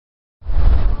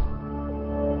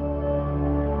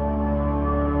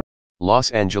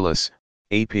Los Angeles,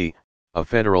 AP, a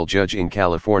federal judge in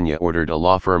California ordered a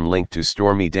law firm linked to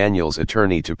Stormy Daniels'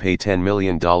 attorney to pay $10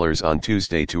 million on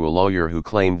Tuesday to a lawyer who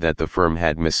claimed that the firm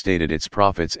had misstated its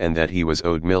profits and that he was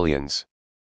owed millions.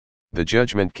 The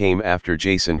judgment came after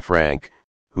Jason Frank,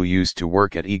 who used to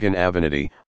work at Eagan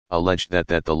Avenatti, alleged that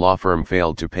the law firm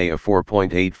failed to pay a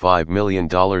 $4.85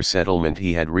 million settlement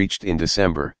he had reached in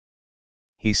December.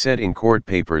 He said in court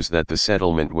papers that the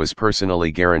settlement was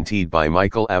personally guaranteed by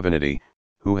Michael Avenatti,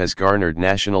 who has garnered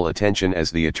national attention as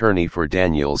the attorney for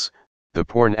Daniels, the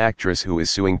porn actress who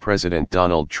is suing President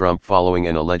Donald Trump following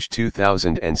an alleged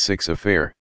 2006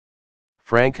 affair.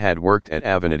 Frank had worked at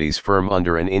Avannatti's firm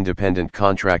under an independent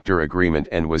contractor agreement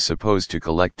and was supposed to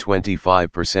collect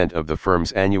 25% of the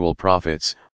firm's annual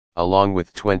profits, along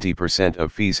with 20%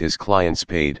 of fees his clients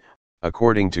paid,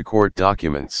 according to court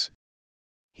documents.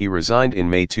 He resigned in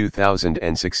May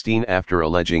 2016 after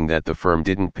alleging that the firm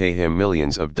didn't pay him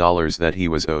millions of dollars that he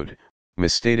was owed,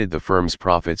 misstated the firm's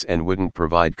profits and wouldn't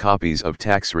provide copies of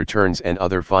tax returns and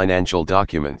other financial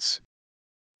documents.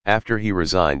 After he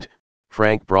resigned,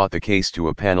 Frank brought the case to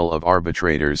a panel of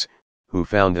arbitrators, who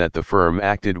found that the firm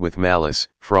acted with malice,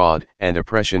 fraud, and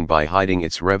oppression by hiding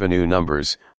its revenue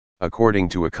numbers, according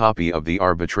to a copy of the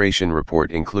arbitration report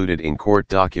included in court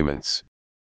documents.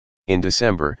 In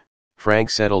December,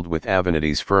 Frank settled with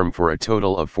Avannatti's firm for a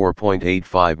total of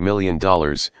 $4.85 million,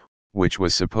 which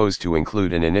was supposed to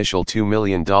include an initial $2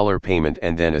 million payment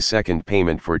and then a second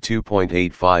payment for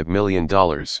 $2.85 million.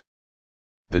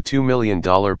 The $2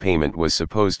 million payment was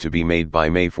supposed to be made by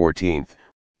May 14,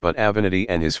 but Avenatti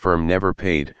and his firm never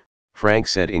paid, Frank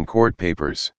said in court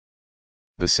papers.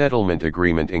 The settlement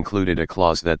agreement included a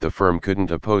clause that the firm couldn't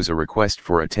oppose a request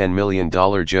for a $10 million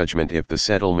judgment if the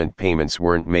settlement payments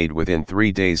weren't made within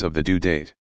 3 days of the due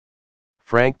date.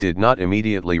 Frank did not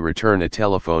immediately return a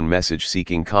telephone message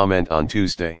seeking comment on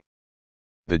Tuesday.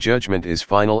 The judgment is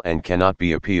final and cannot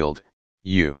be appealed,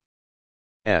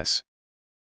 U.S.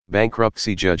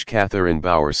 Bankruptcy Judge Catherine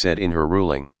Bauer said in her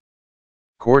ruling.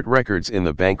 Court records in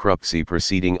the bankruptcy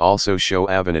proceeding also show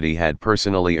Avenatti had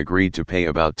personally agreed to pay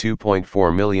about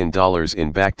 $2.4 million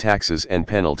in back taxes and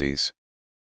penalties.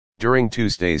 During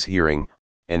Tuesday's hearing,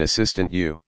 an assistant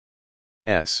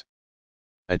U.S.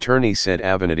 attorney said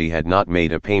Avenatti had not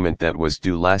made a payment that was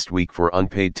due last week for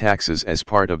unpaid taxes as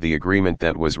part of the agreement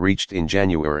that was reached in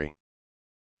January.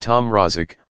 Tom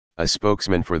Rozek, a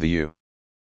spokesman for the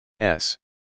U.S.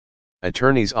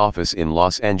 Attorney's Office in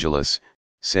Los Angeles,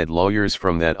 said lawyers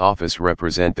from that office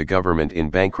represent the government in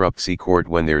bankruptcy court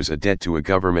when there's a debt to a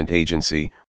government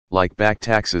agency, like back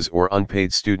taxes or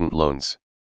unpaid student loans.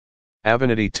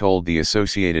 Avenatti told the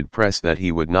Associated Press that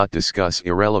he would not discuss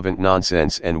irrelevant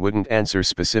nonsense and wouldn't answer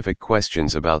specific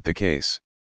questions about the case.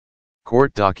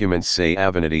 Court documents say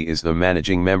Avenatti is the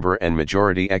managing member and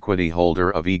majority equity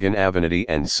holder of Eagan Avenatti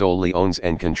and solely owns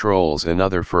and controls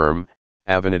another firm,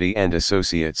 Avenatti and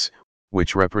Associates,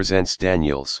 which represents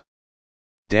Daniels.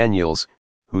 Daniels,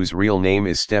 whose real name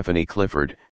is Stephanie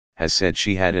Clifford, has said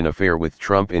she had an affair with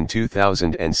Trump in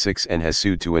 2006 and has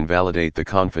sued to invalidate the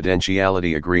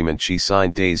confidentiality agreement she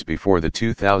signed days before the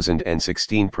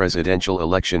 2016 presidential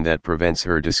election that prevents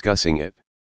her discussing it.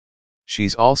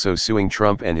 She's also suing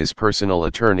Trump and his personal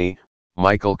attorney,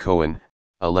 Michael Cohen,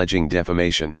 alleging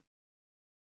defamation.